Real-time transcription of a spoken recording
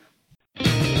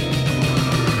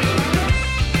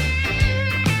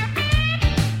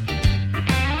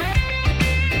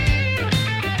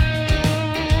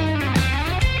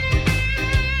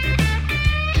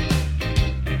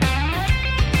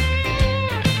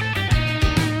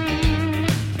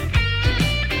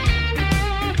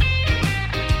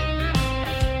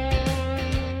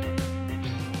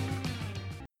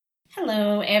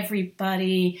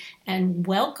everybody, and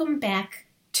welcome back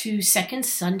to Second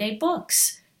Sunday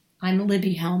Books. I'm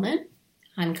Libby Hellmann.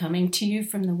 I'm coming to you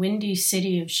from the windy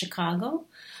city of Chicago,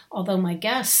 although my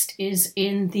guest is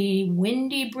in the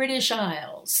windy British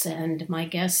Isles, and my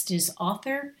guest is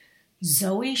author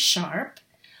Zoe Sharp.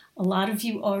 A lot of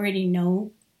you already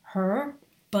know her,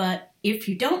 but if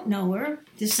you don't know her,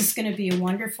 this is going to be a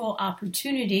wonderful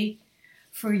opportunity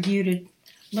for you to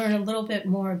learn a little bit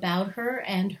more about her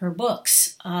and her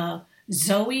books.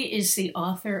 Zoe is the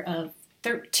author of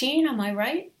 13, am I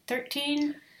right?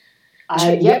 13?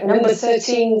 Yep, number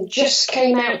 13 just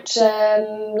came out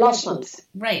last month.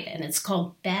 Right, and it's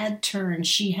called Bad Turn.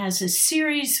 She has a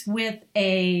series with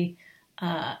I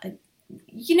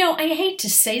hate to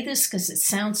say this because it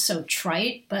sounds so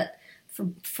trite, but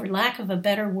for lack of a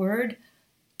better word,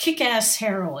 kick-ass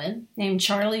heroine named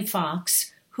Charlie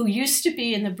Fox, who used to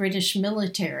be in the British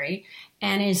military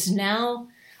and is now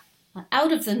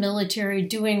out of the military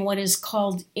doing what is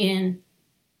called in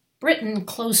Britain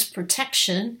close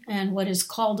protection and what is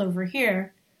called over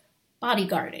here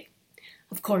bodyguarding.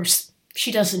 Of course,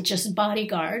 she doesn't just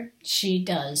bodyguard, she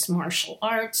does martial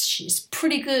arts. She's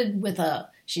pretty good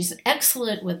she's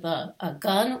excellent with a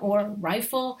gun or a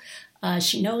rifle.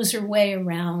 She knows her way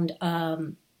around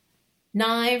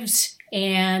knives,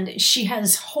 and she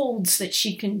has holds that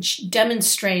she can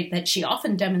demonstrate, that she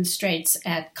often demonstrates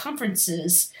at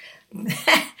conferences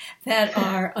that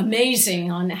are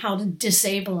amazing on how to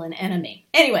disable an enemy.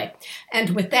 Anyway,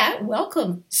 and with that,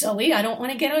 welcome, Zoe. I don't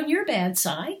want to get on your bad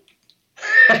side.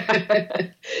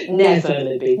 Never,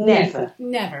 Libby, never.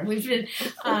 Never. We've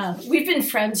been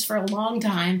friends for a long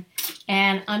time,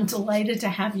 and I'm delighted to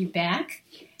have you back.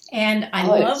 And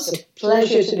it's a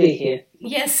pleasure to be here.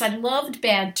 Yes, I loved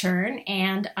Bad Turn,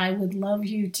 and I would love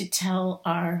you to tell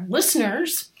our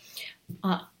listeners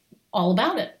all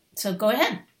about it. So go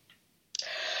ahead.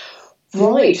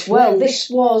 Right. Well, this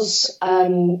was,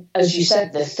 as you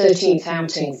said, the 13th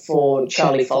outing for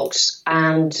Charlie Fox,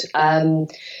 and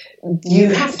you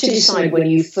have to decide when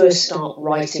you first start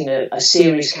writing a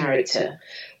series character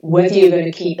whether you're going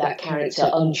to keep that character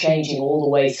unchanging all the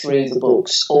way through the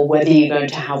books, or whether you're going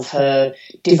to have her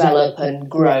develop and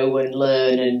grow and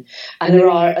learn. And there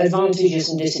are advantages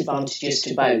and disadvantages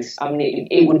to both. I mean,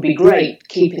 it would be great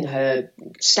keeping her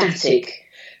static,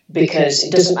 because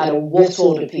it doesn't matter what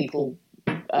order people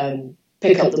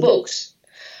pick up the books.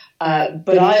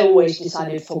 But I always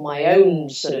decided, for my own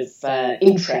sort of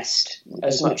interest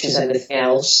as much as anything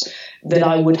else, that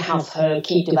I would have her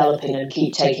keep developing and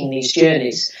keep taking these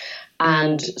journeys.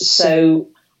 And so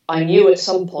I knew at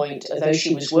some point, although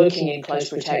she was working in close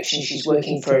protection, she's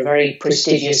working for a very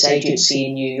prestigious agency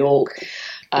in New York,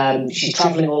 she's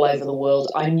traveling all over the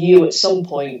world, I knew at some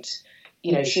point,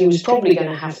 she was probably going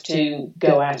to have to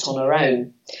go out on her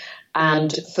own.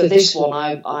 And for this one,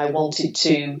 I wanted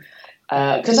to,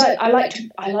 because I like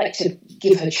to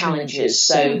give her challenges.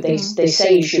 So they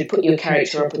say you should put your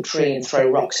character up a tree and throw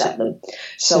rocks at them.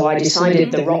 So I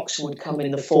decided the rocks would come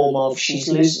in the form of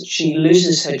she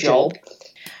loses her job,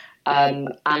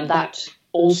 and that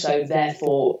also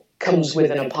therefore comes with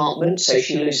an apartment. So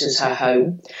she loses her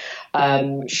home.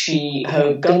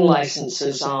 Her gun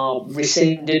licenses are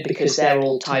rescinded because they're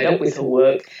all tied up with her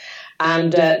work.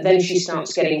 And then she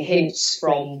starts getting hints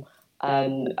from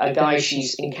a guy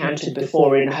she's encountered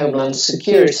before in Homeland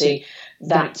Security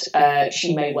that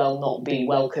she may well not be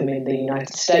welcome in the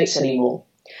United States anymore.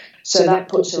 So that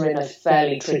puts her in a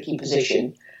fairly tricky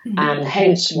position, and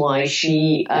hence why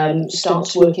she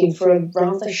starts working for a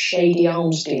rather shady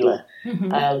arms dealer,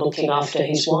 looking after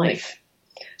his wife.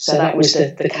 So that was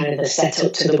the kind of the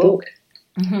setup to the book.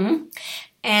 Mm-hmm.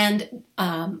 And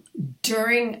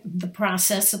during the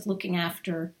process of looking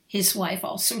after his wife,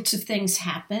 all sorts of things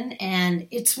happen. And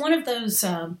it's one of those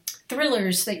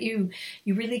thrillers that you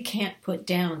really can't put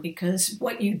down, because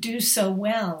what you do so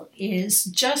well is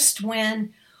just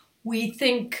when we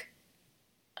think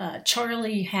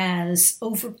Charlie has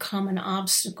overcome an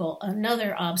obstacle,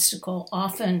 another obstacle,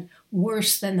 often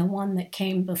worse than the one that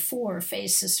came before,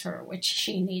 faces her, which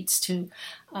she needs to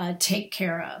take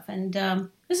care of. And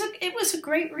it was a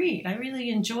great read. I really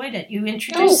enjoyed it. You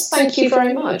introduced. Oh, thank you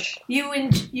very much. You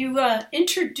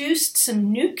introduced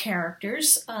some new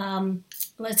characters.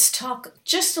 Let's talk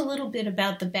just a little bit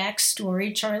about the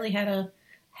backstory. Charlie had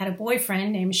a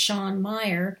boyfriend named Sean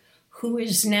Meyer, who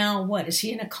is now, what, is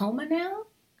he in a coma now?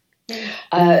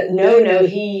 No,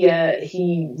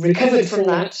 he recovered from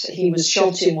that. He was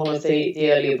shot in one of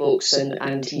the earlier books,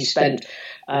 and he spent,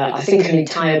 I think, an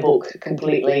entire book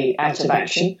completely out of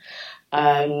action.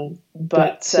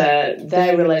 But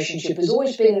their relationship has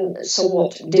always been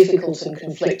somewhat difficult and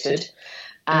conflicted.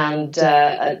 And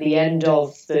at the end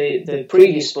of the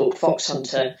previous book, Fox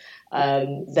Hunter,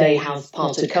 they have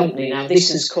parted company. Now,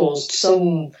 this has caused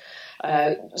some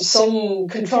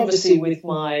controversy with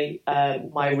my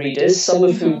readers, some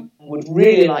of whom would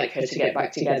really like her to get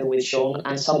back together with Sean,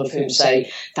 and some of whom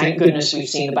say, thank goodness we've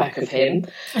seen the back of him.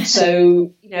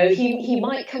 So, he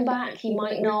might come back, he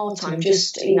might not. I'm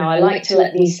just, I like to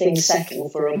let these things settle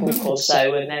for a book or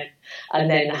so and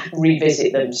then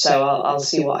revisit them. So I'll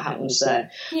see what happens there.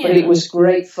 Yeah. But it was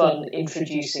great fun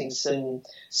introducing some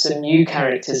new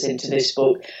characters into this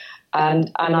book.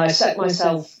 And I set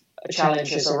myself a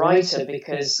challenge as a writer,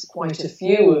 because quite a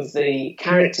few of the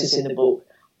characters in the book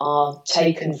are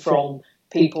taken from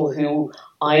people who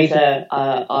either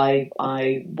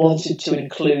I wanted to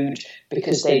include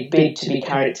because they bid to be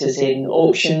characters in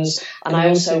auctions, and I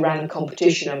also ran a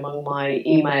competition among my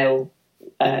email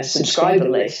subscriber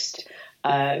list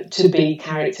to be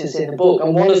characters in the book,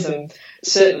 and one of them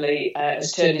certainly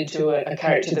has turned into a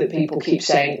character that people keep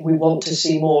saying we want to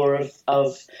see more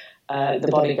of the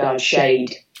bodyguard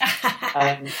Shade.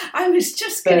 I was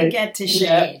just going to get to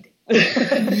Shade.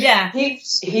 Yeah.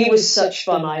 He was such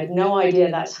fun. I had no idea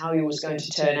that's how he was going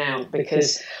to turn out,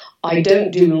 because I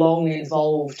don't do long,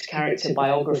 involved character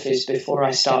biographies before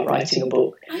I start writing a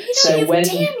book. So when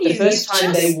the first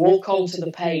time they walk onto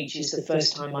the page is the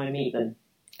first time I meet them.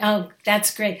 Oh,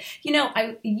 that's great.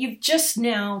 You've just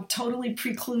now totally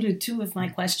precluded two of my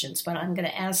questions, but I'm going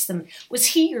to ask them. Was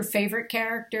he your favorite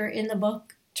character in the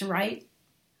book to write?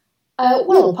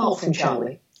 Well, apart from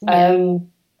Charlie.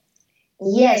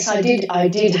 Yes, I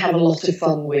did have a lot of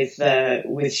fun with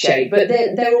Shade, but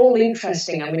they're all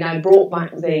interesting. I mean, I brought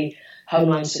back the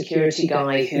Homeland Security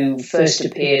guy who first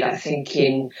appeared, I think,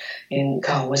 in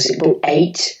was it book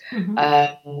 8?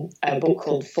 A book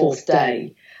called Fourth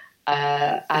Day.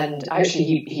 And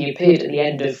actually he appeared at the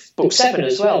end of book 7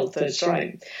 as well, Third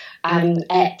Strike. And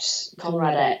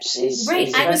Conrad Epps is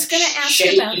right. I was going to ask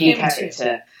about him character,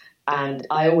 too. And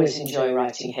I always enjoy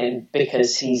writing him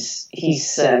because he's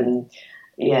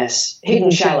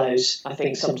hidden shallows, I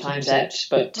think sometimes Epps,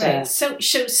 but right. So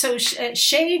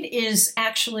Shade is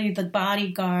actually the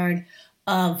bodyguard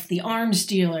of the arms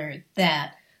dealer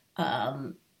that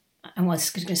I was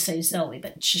going to say Zoe,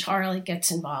 but Charlie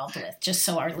gets involved with, just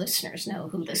so our listeners know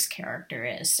who this character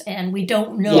is. And we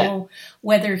don't know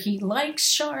whether he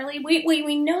likes Charlie.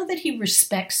 We know that he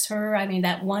respects her. I mean,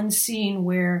 that one scene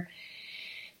where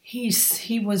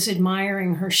he was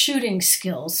admiring her shooting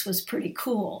skills was pretty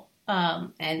cool.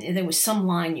 And there was some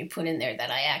line you put in there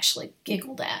that I actually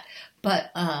giggled at.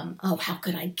 But, how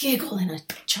could I giggle in a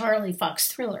Charlie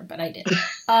Fox thriller? But I did.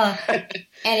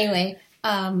 Anyway,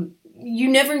 you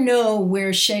never know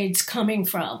where Shade's coming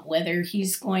from, whether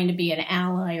he's going to be an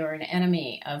ally or an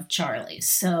enemy of Charlie's.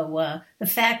 So the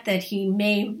fact that he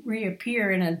may reappear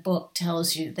in a book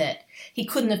tells you that he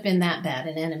couldn't have been that bad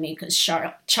an enemy, because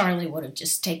Charlie would have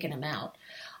just taken him out.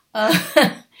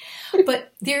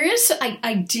 But there is,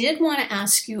 I did want to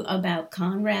ask you about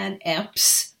Conrad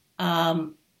Epps.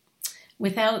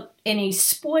 Without any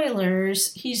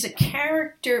spoilers, he's a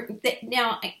character that,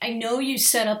 now I know you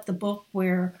set up the book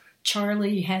where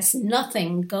Charlie has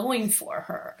nothing going for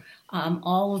her.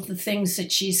 All of the things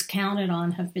that she's counted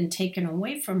on have been taken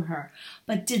away from her.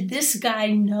 But did this guy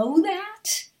know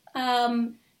that?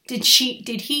 Did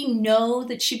he know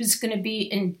that she was going to be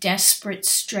in desperate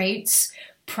straits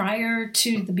prior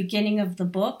to the beginning of the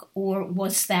book, or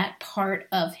was that part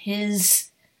of his,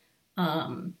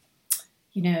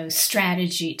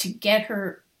 strategy to get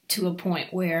her to a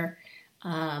point where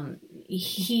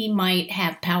he might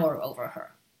have power over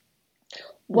her?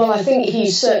 Well, I think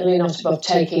he's certainly not above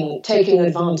taking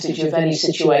advantage of any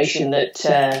situation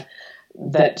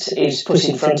that is put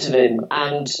in front of him,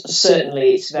 and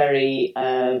certainly it's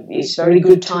very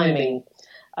good timing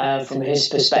from his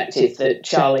perspective that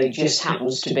Charlie just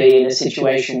happens to be in a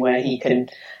situation where he can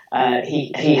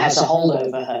he has a hold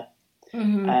over her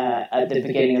at the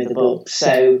beginning of the book.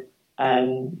 So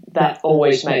that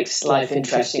always makes life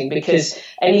interesting, because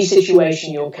any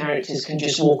situation your characters can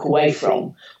just walk away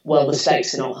from, well, the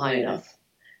stakes are not high enough.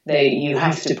 You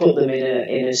have to put them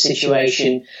in a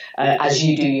situation, as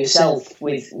you do yourself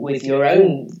with your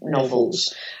own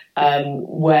novels,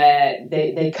 where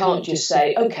they can't just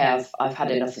say, okay, I've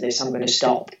had enough of this, I'm going to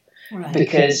stop. Right.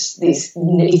 Because it's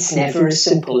never as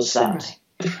simple as that.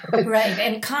 Right.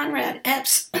 And Conrad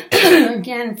Epps,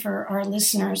 again, for our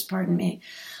listeners, pardon me,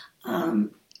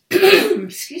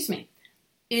 excuse me,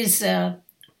 is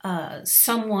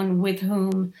someone with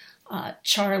whom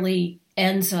Charlie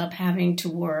ends up having to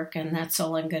work, and that's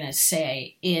all I'm going to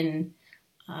say, in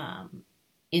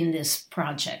in this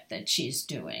project that she's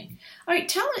doing. All right,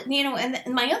 tell it,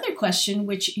 and my other question,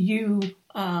 which you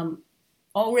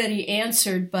already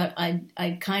answered, but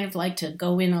I'd kind of like to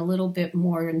go in a little bit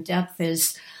more in depth,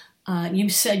 is you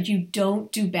said you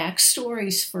don't do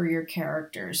backstories for your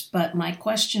characters, but my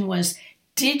question was,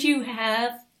 did you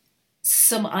have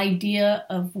some idea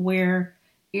of where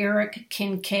Eric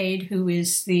Kincaid, who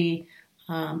is the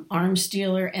arms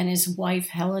dealer, and his wife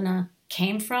Helena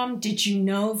came from? Did you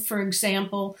know, for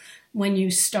example, when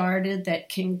you started, that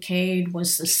Kincaid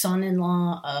was the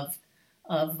son-in-law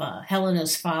of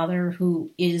Helena's father,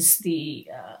 who is the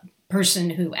person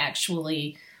who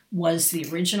actually was the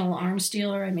original arms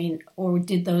dealer? I mean, or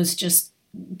did those just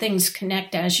things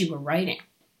connect as you were writing?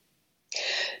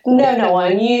 No.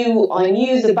 I knew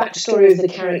the backstory of the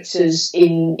characters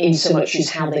in so much as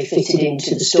how they fitted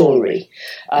into the story.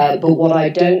 But what I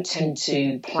don't tend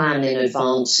to plan in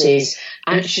advance is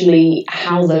actually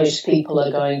how those people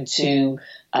are going to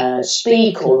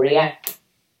speak or react,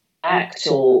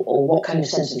 or what kind of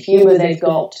sense of humour they've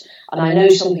got. And I know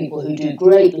some people who do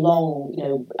great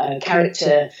long,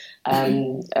 character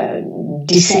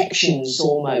dissections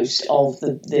almost of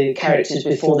the characters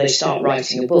before they start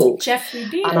writing a book. Jeffrey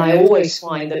B. And I always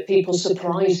find that people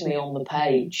surprise me on the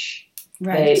page.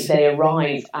 Right. They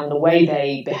arrive, and the way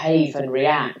they behave and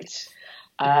react.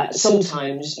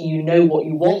 Sometimes you know what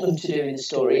you want them to do in the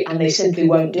story, and they simply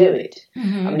won't do it.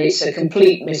 Mm-hmm. I mean, it's a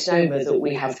complete misnomer that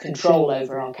we have control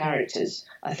over our characters.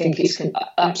 I think it's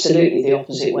absolutely the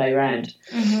opposite way around.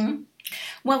 Mm-hmm.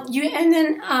 Well,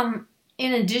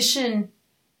 in addition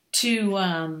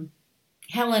to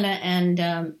Helena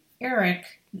and Eric,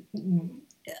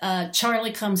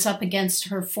 Charlie comes up against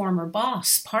her former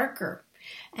boss, Parker,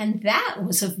 and that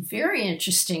was a very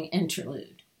interesting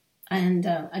interlude. And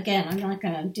again, I'm not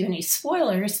going to do any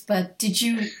spoilers, but did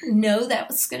you know that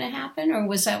was going to happen, or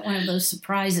was that one of those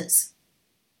surprises?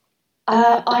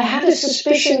 I had a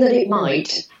suspicion that it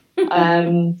might.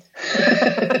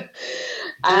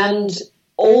 And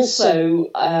also,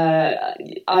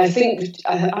 I think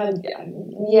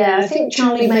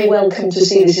Charlie may well come to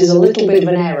see this as a little bit of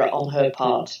an error on her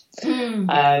part.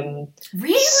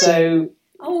 Really? So,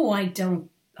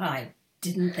 I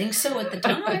didn't think so at the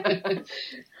time.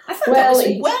 I thought well, that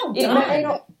was well done.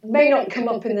 It may not come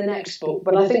up in the next book,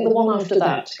 but I think the one after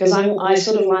that, because I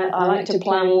like to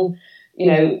plan,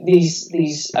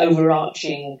 these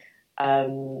overarching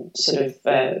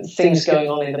things going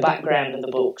on in the background of the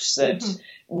books that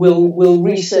will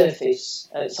resurface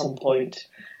at some point.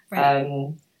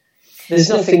 Right. There's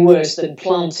nothing worse than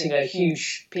planting a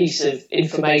huge piece of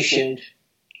information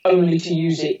only to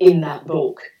use it in that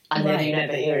book, and then you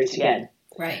never hear it again.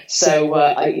 Right. So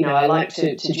I like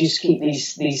to just keep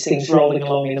these things rolling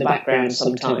along in the background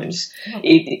sometimes.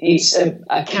 It's a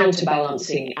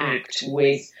counterbalancing act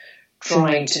with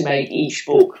trying to make each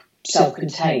book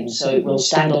self-contained, so it will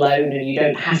stand alone and you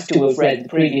don't have to have read the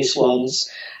previous ones.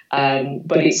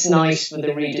 But it's nice for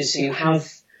the readers who have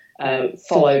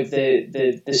followed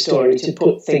the story to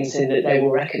put things in that they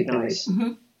will recognise.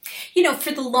 Mm-hmm.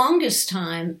 For the longest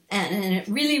time, and it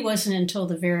really wasn't until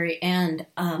the very end,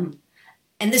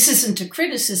 and this isn't a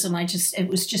criticism,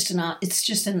 it's just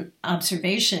an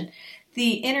observation.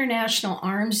 The international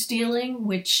arms dealing,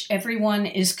 which everyone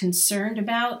is concerned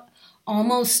about,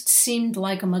 almost seemed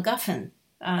like a MacGuffin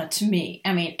to me.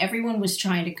 I mean, everyone was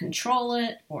trying to control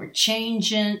it or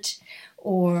change it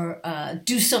or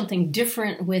do something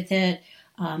different with it,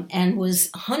 and was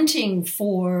hunting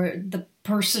for the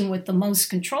person with the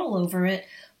most control over it.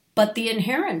 But the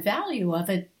inherent value of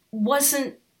it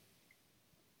wasn't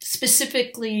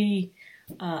specifically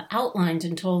outlined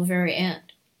until the very end.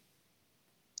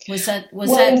 Go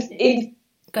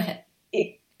ahead.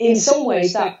 In some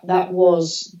ways, that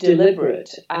was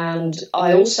deliberate, and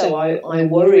I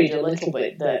worried a little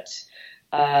bit that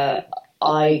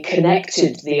I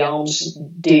connected the arms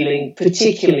dealing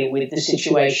particularly with the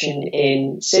situation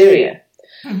in Syria,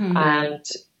 and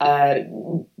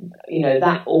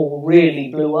that all really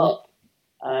blew up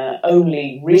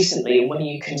only recently. And when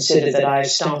you consider that I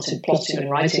started plotting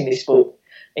and writing this book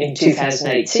in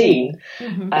 2018,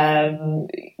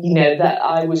 that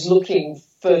I was looking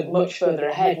much further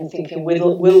ahead and thinking,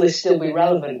 will this still be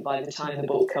relevant by the time the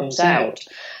book comes out?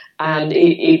 And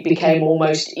it became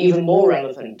almost even more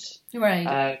relevant,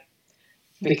 right?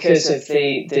 Because of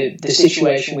the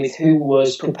situation with who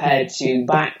was prepared to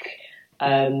back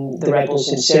the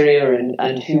rebels in Syria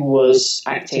and who was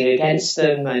acting against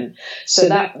them, and so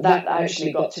that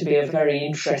actually got to be a very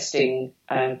interesting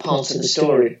part of the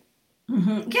story.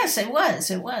 Mm-hmm. Yes, it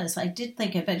was. I did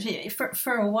think of it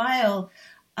for a while.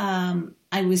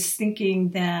 I was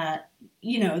thinking that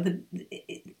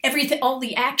everything, all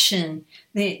the action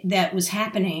that was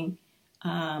happening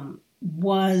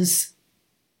was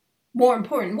more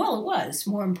important. Well, it was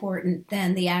more important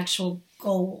than the actual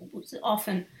goal,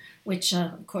 often, which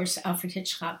of course Alfred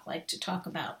Hitchcock liked to talk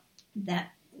about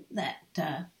that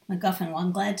MacGuffin. Well,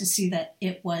 I'm glad to see that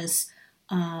it was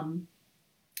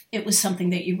something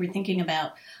that you were thinking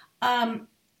about.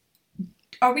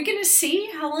 Are we going to see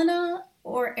Helena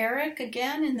or Eric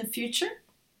again in the future?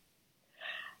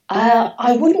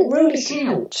 I wouldn't rule it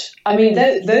out. I mean,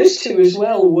 those two as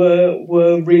well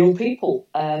were real people.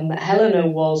 Helena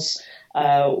was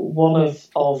one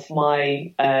of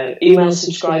my email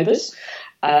subscribers,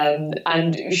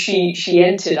 and she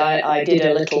entered. I did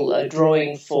a little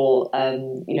drawing for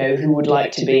who would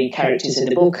like to be characters in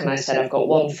the book, and I said I've got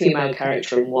one female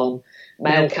character and one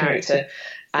male character.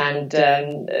 And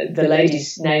the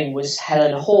lady's name was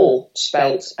Helena Hall,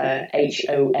 spelt Hoare.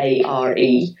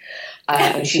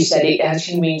 And she said it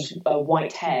actually means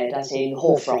white-haired, as in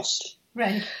hoarfrost.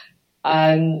 Right.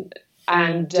 And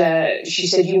she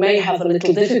said, you may have a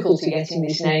little difficulty getting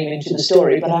this name into the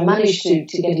story, but I managed to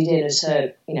get it in as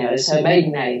her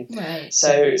maiden name. Right.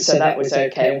 So that was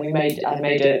okay. And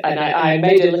I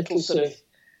made a little sort of,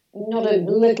 not a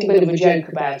little bit of a joke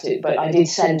about it, but I did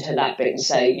send her that bit and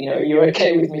say, you're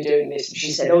okay with me doing this? And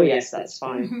she said, oh yes, that's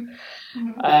fine.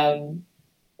 Mm-hmm.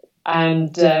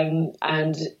 And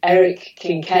Eric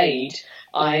Kincaid,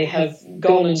 I have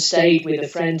gone and stayed with a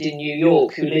friend in New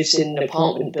York who lives in an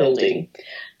apartment building,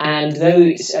 and though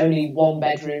it's only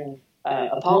one-bedroom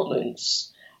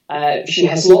apartments, she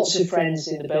has lots of friends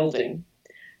in the building.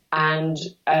 And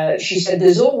she said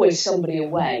there's always somebody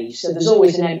away, so there's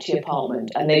always an empty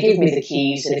apartment, and they give me the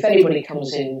keys, and if anybody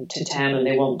comes into town and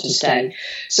they want to stay.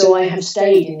 So I have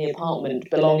stayed in the apartment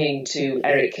belonging to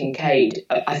Eric Kincaid,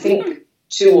 I think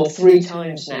 2 or 3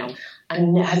 times now,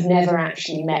 and have never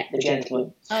actually met the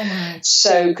gentleman. Oh my!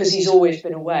 So because he's always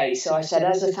been away, so I said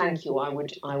as a thank you, I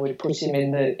would put him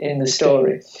in the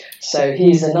story. So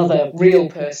he's another real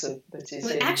person that is.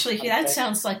 Well, actually, that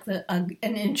sounds like an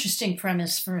interesting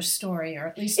premise for a story, or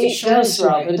at least it does story.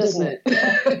 Rather, doesn't it?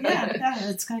 yeah,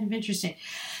 that's kind of interesting.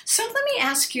 So let me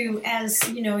ask you, as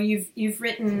you've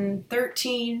written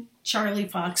 13 Charlie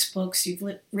Fox books. You've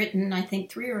written, I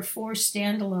think, 3 or 4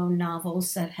 standalone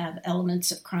novels that have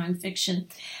elements of crime fiction.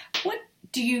 What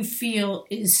do you feel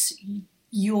is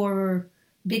your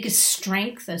biggest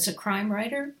strength as a crime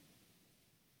writer?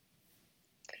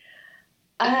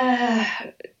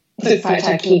 The fact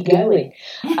I keep going.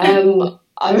 That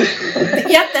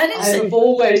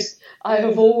is I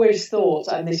have always thought,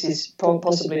 and this is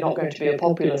possibly not going to be a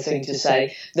popular thing to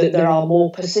say, that there are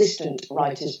more persistent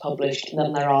writers published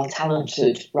than there are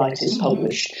talented writers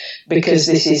published, because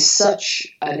this is such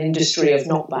an industry of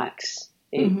knockbacks.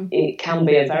 It can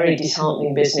be a very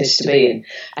disheartening business to be in,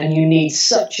 and you need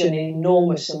such an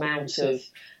enormous amount of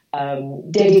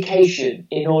dedication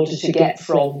in order to get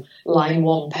from line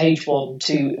 1, page 1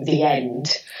 to the end,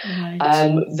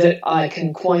 that I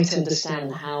can quite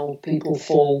understand how people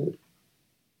fall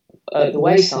at the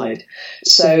wayside.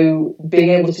 So being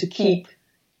able to keep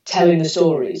telling the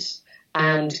stories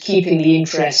and keeping the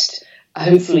interest,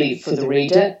 hopefully for the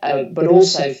reader, but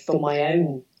also for my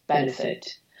own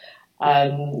benefit.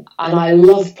 And I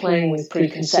love playing with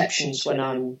preconceptions when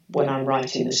I'm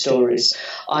writing the stories.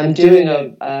 I'm doing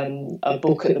a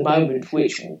book at the moment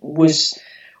which was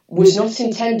not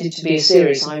intended to be a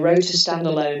series. I wrote a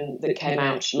standalone that came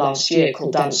out last year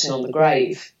called Dancing on the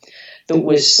Grave, that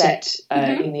was set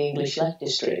in the English Lake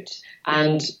District,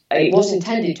 and it was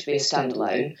intended to be a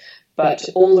standalone. But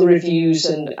all the reviews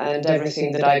and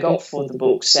everything that I got for the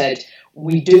book said,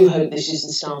 we do hope this is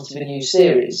the start of a new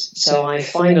series. So I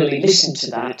finally listened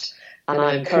to that, and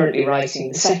I'm currently writing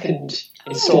the second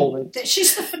instalment.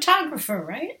 She's the photographer,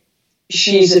 right?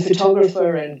 She's a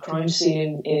photographer and crime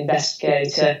scene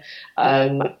investigator,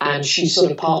 and she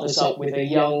sort of partners up with a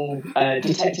young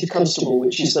detective constable,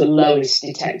 which is the lowest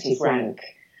detective rank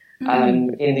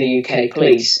in the UK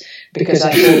police, because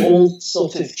I thought all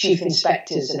sort of chief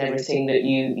inspectors and everything that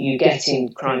you get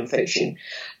in crime fiction,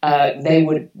 they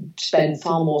would spend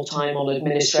far more time on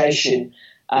administration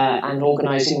and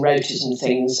organising rotas and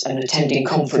things and attending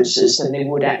conferences than they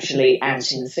would actually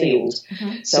out in the field.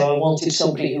 So I wanted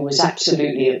somebody who was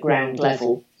absolutely at ground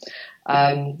level.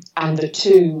 And the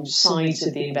two sides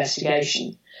of the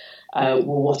investigation were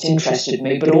what interested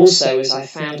me, but also, as I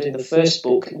found in the first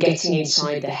book, getting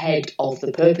inside the head of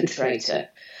the perpetrator.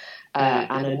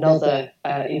 And another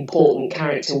important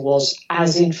character was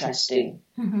as interesting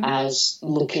as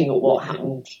looking at what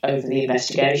happened over the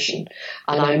investigation.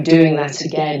 And I'm doing that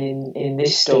again in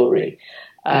this story.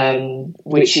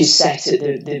 which is set at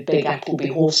the Big Appleby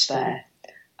Horse Fair,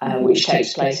 which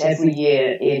takes place every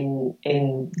year in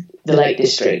the Lake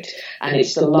District, and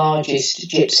it's the largest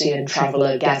gypsy and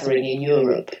traveller gathering in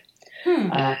Europe.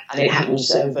 And it happens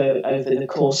over the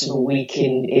course of a week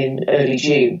in early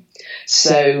June.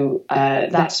 So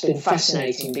that's been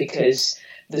fascinating because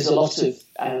there's a lot of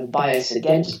bias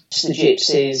against the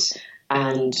gypsies,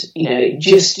 and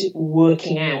just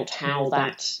working out how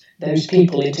those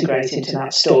people integrate into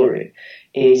that story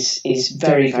is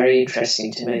very, very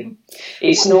interesting to me.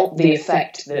 It's not the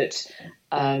effect that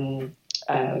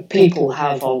people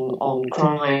have on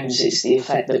crimes; it's the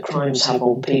effect that crimes have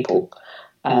on people.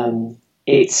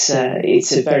 It's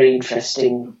a very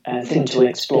interesting thing to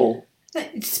explore.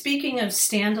 Speaking of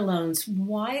standalones,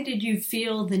 why did you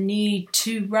feel the need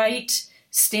to write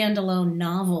standalone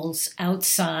novels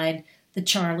outside the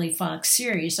Charlie Fox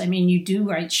series? I mean, you do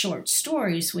write short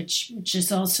stories, which is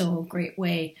also a great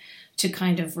way to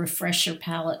kind of refresh your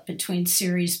palette between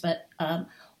series, but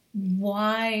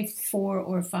why 4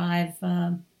 or 5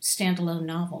 standalone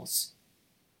novels?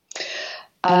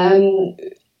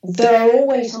 There are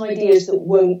always ideas that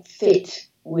won't fit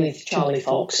with Charlie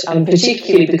Fox, and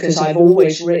particularly because I've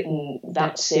always written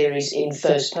that series in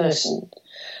first person.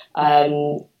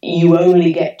 You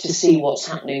only get to see what's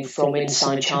happening from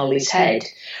inside Charlie's head,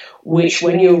 which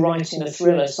when you're writing a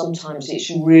thriller, sometimes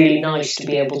it's really nice to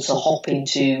be able to hop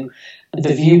into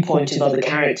the viewpoint of other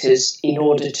characters in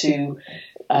order to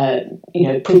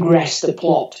progress the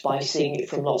plot by seeing it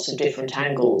from lots of different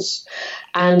angles.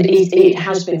 And it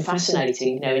has been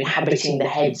fascinating, inhabiting the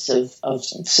heads of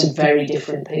some very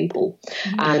different people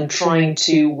and trying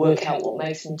to work out what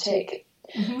makes them tick.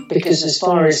 Because as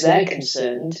far as they're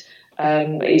concerned,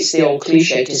 it's the old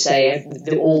cliche to say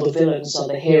all the villains are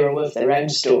the hero of their own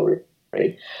story.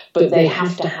 But they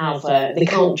have to have, they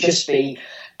can't just be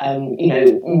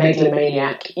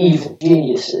megalomaniac evil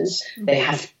geniuses. They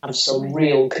have to have some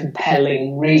real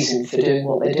compelling reason for doing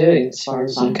what they're doing, as far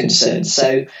as I'm concerned.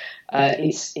 So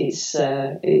that's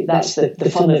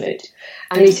the fun of it,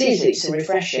 and it's a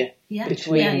refresher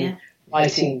between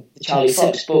writing the Charlie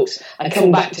Fox books. I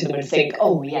come back to them and think,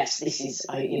 oh yes, this is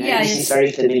this is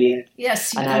very familiar.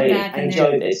 Yes, and I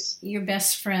enjoy this. Your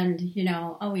best friend,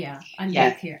 oh yeah, I'm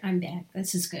back here. I'm back.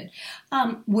 This is good.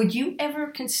 Would you ever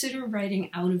consider writing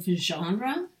out of a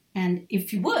genre? And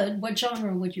if you would, what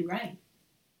genre would you write?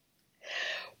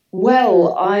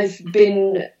 Well, I've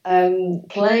been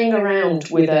playing around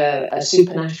with a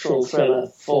supernatural thriller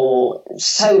for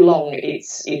so long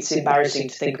it's embarrassing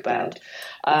to think about.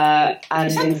 And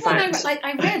in fact,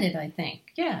 I read it. I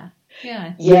think, yeah.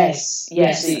 Yes.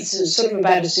 It's sort of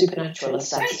about a supernatural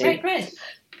assassin. Right.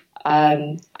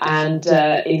 And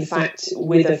in fact,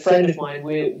 with a friend of mine,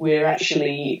 we're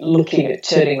actually looking at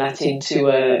turning that into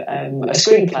a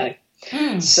screenplay.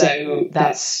 So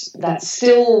that's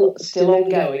still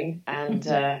ongoing,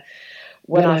 and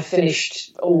when I've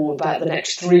finished about the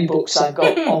next 3 books I've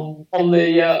got in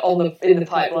the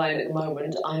pipeline at the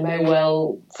moment, I may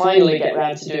well finally get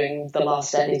round to doing the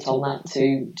last edit on that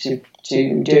to do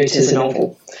it as a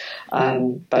novel.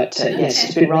 Yes,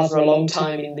 it's been rather a long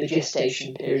time in the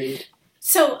gestation period.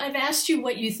 So I've asked you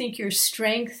what you think your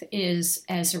strength is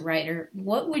as a writer.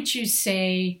 What would you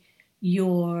say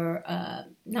your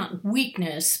not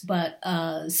weakness, but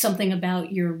something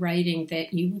about your writing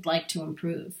that you would like to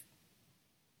improve?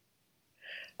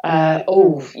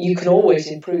 You can always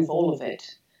improve all of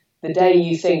it. The day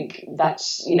you think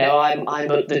that's, I'm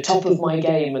at the top of my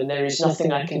game and there is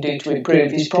nothing I can do to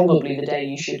improve is probably the day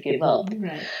you should give up.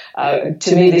 Right.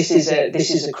 To me, this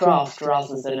is a craft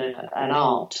rather than an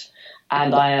art.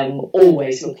 And I am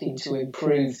always looking to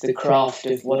improve the craft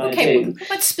of what I do.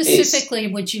 What specifically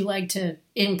would you like to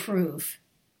improve?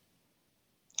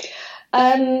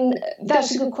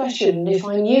 That's a good question. If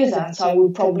I knew that, I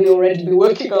would probably already be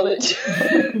working on it.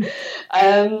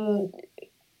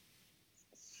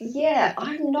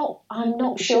 I'm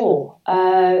not sure.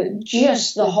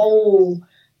 Just the whole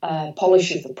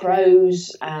polish of the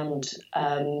prose, and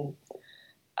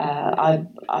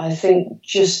I think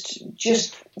just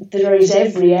there is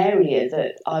every area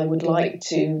that I would like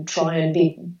to try and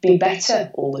be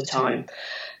better all the time.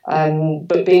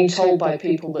 But being told by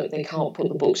people that they can't put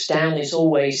the books down is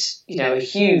always, a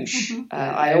huge.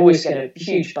 I always get a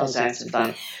huge buzz out of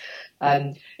that.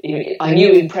 I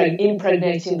knew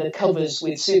impregnating the covers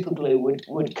with superglue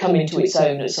would come into its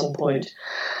own at some point.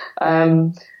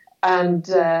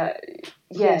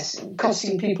 Yes,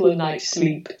 costing people a night's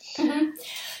sleep. Mm-hmm.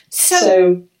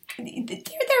 So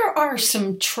there are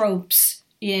some tropes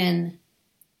in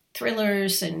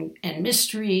thrillers and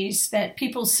mysteries that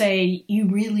people say you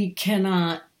really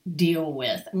cannot deal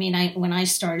with. I mean, when I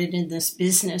started in this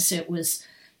business, it was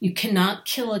you cannot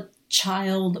kill a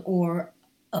child or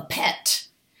a pet.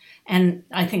 And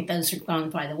I think those are gone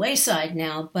by the wayside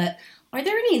now. But are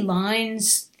there any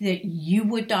lines that you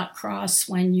would not cross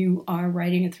when you are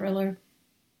writing a thriller?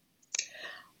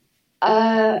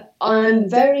 I'm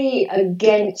very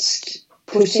against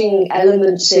putting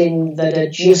elements in that are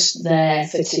just there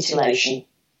for titillation.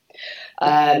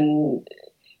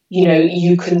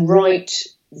 You can write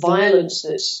violence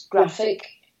that's graphic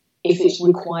if it's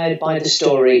required by the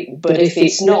story, but if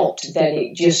it's not, then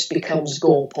it just becomes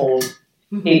gore porn.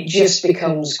 Mm-hmm. It just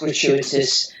becomes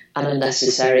gratuitous and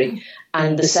unnecessary.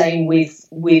 And the same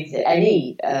with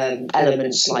any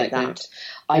elements like that.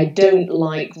 I don't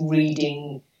like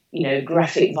reading,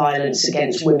 graphic violence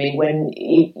against women when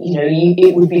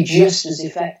it would be just as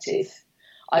effective.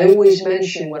 I always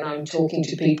mention when I'm talking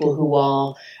to people who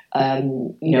are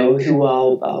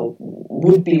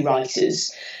would-be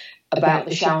writers about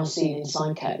the shower scene in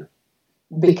Psycho,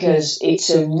 because it's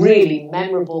a really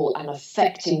memorable and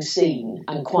affecting scene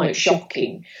and quite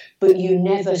shocking, but you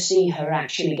never see her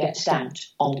actually get stabbed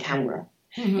on camera.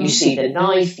 Mm-hmm. You see the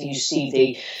knife, you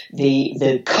see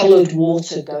the coloured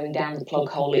water going down the plug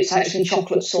hole. It's actually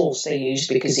chocolate sauce they use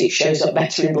because it shows up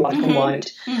better in black and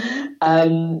white.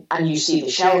 Mm-hmm. And you see the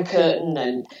shower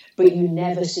curtain, but you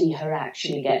never see her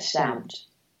actually get stabbed.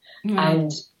 Mm-hmm.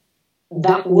 And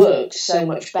that works so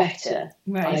much better,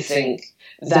 I think,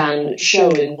 than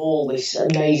showing all this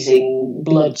amazing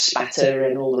blood spatter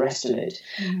and all the rest of it.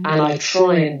 Mm-hmm. And I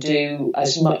try and do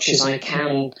as much as I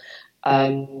can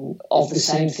of the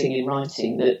same thing in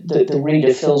writing, that the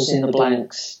reader fills in the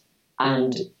blanks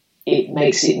and it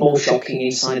makes it more shocking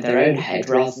inside their own head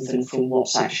rather than from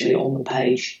what's actually on the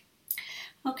page.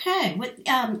 Okay.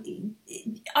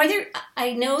 Are there?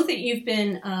 I know that you've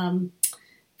been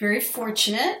very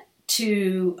fortunate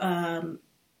to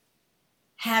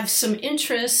have some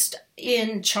interest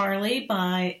in Charlie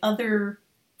by other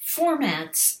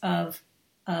formats of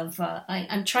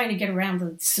I'm trying to get around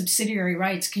the subsidiary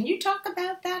rights. Can you talk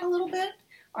about that a little bit?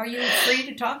 Are you free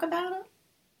to talk about it?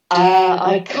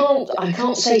 I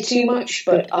can't say too much,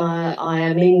 but I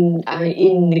am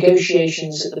in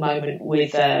negotiations at the moment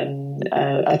with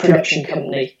a production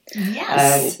company,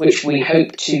 yes, which we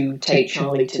hope to take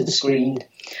Charlie to the screen.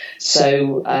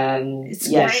 So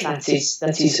yes,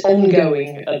 that is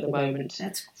ongoing at the moment.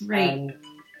 That's great.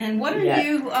 And what are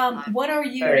you?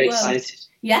 Very excited.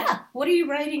 Yeah. What are you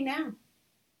writing now?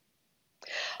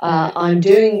 I'm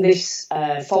doing this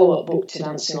follow-up book to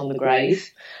Dancing on the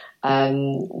Grave,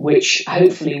 which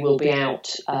hopefully will be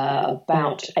out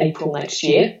about April next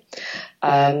year.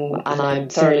 And I'm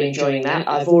thoroughly enjoying that.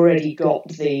 I've already got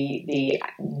the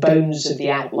bones of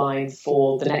the outline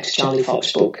for the next Charlie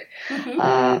Fox book. Mm-hmm.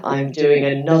 I'm doing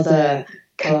another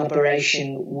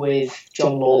collaboration with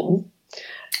John Lawton,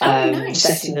 nice,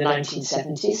 set in the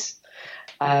 1970s.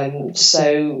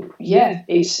 So yeah,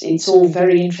 it's all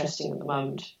very interesting at the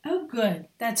moment. Oh, good.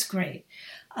 That's great.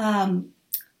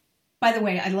 By the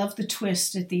way, I love the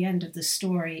twist at the end of the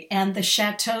story and the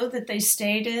chateau that they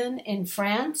stayed in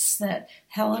France, that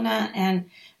Helena, and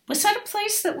was that a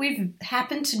place that we've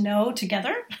happened to know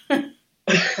together?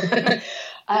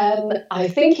 I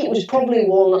think it was probably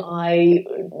one I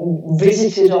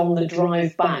visited on the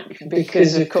drive back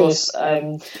because, of course,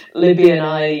 Libby and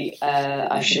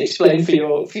I should explain for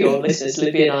your listeners,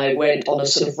 Libby and I went on a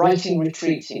sort of writing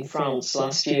retreat in France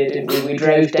last year, didn't we? We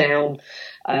drove down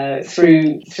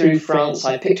through France.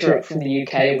 I picked her up from the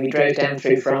UK and we drove down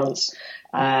through France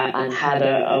and had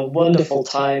a wonderful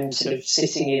time sort of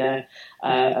sitting in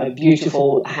a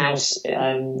beautiful house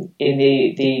in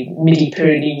the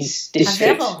Midi-Pyrenees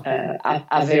district,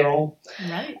 Aveyron,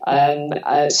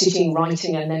 right. Sitting,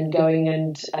 writing, and then going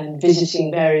and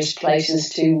visiting various places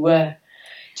to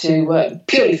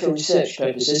purely for research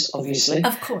purposes, obviously.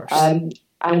 Of course.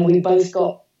 And we both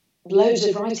got loads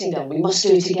of writing done. We must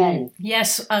do it again.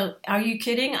 Yes. Are you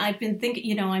kidding? I've been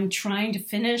thinking, I'm trying to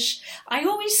finish. I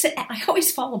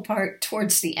always fall apart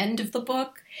towards the end of the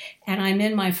book, and I'm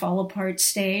in my fall apart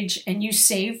stage, and you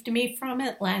saved me from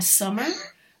it last summer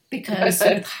because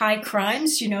with High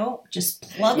Crimes, just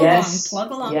plug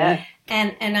along. Yeah.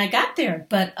 And I got there,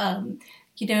 but, I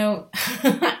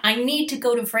need to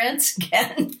go to France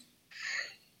again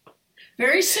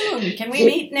very soon. Can we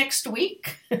meet next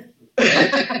week?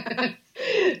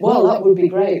 Well, that would be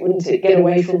great, wouldn't it? Get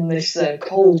away from this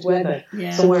cold weather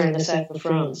somewhere in the south of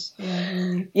France.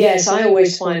 Yeah. Yes, I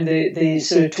always find the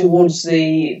sort of towards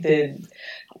the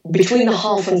between the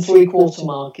half and 3/4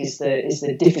 mark is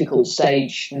the difficult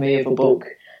stage for me of a book.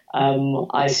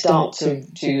 I start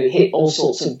to hit all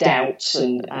sorts of doubts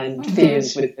and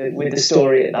fears with the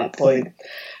story at that point.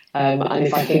 And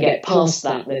if I can get past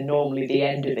that, then normally the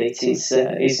end of it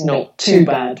is not too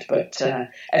bad. But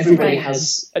everybody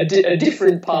has a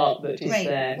different part that is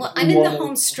there. Well, I'm in the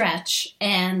home stretch,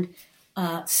 and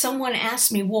someone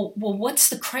asked me, well, what's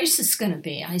the crisis going to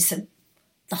be? I said,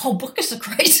 the whole book is a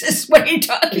crisis. What are you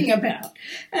talking about?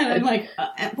 And I'm like,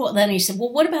 well, then he said,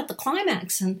 well, what about the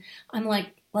climax? And I'm like,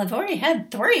 well, I've already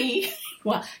had 3.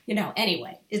 Well,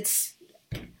 anyway,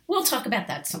 we'll talk about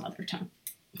that some other time.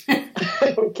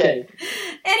 Okay.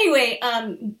 Anyway,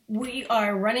 we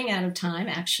are running out of time,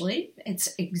 actually.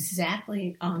 It's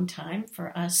exactly on time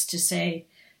for us to say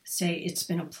it's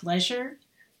been a pleasure.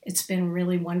 It's been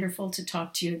really wonderful to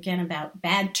talk to you again about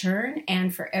Bad Turn.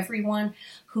 And for everyone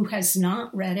who has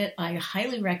not read it, I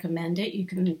highly recommend it. You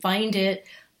can find it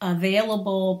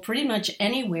available pretty much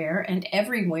anywhere and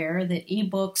everywhere that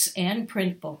ebooks and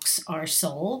print books are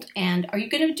sold. And are you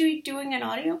going to be doing an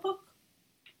audiobook?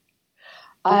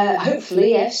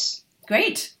 Hopefully, yes.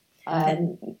 Great. I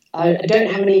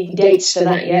don't have any dates for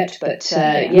that yet, but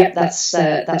that's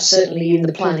certainly in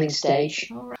the planning stage.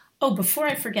 All right. Oh, before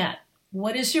I forget,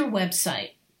 what is your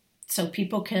website so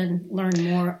people can learn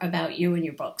more about you and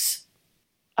your books?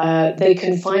 They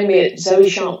can find me at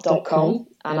zoesharp.com,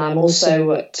 and I'm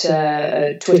also at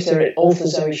Twitter at author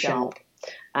Zoe Sharp,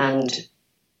 and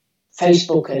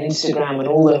Facebook and Instagram and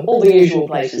all the usual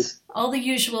places. All the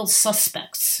usual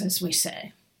suspects, as we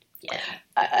say. Yeah.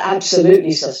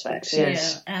 Absolutely suspects,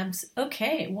 yes. Yeah,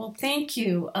 okay, well, thank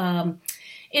you.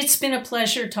 It's been a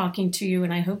pleasure talking to you,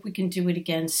 and I hope we can do it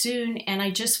again soon. And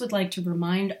I just would like to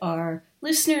remind our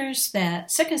listeners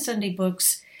that Second Sunday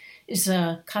Books is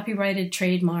a copyrighted,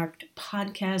 trademarked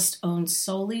podcast owned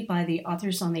solely by the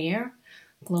Authors on the Air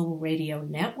Global Radio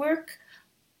Network.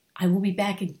 I will be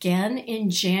back again in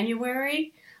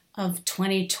January of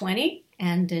 2020,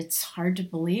 and it's hard to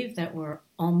believe that we're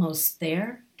almost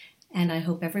there. And I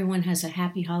hope everyone has a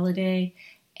happy holiday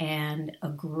and a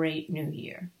great new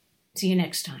year. See you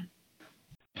next time.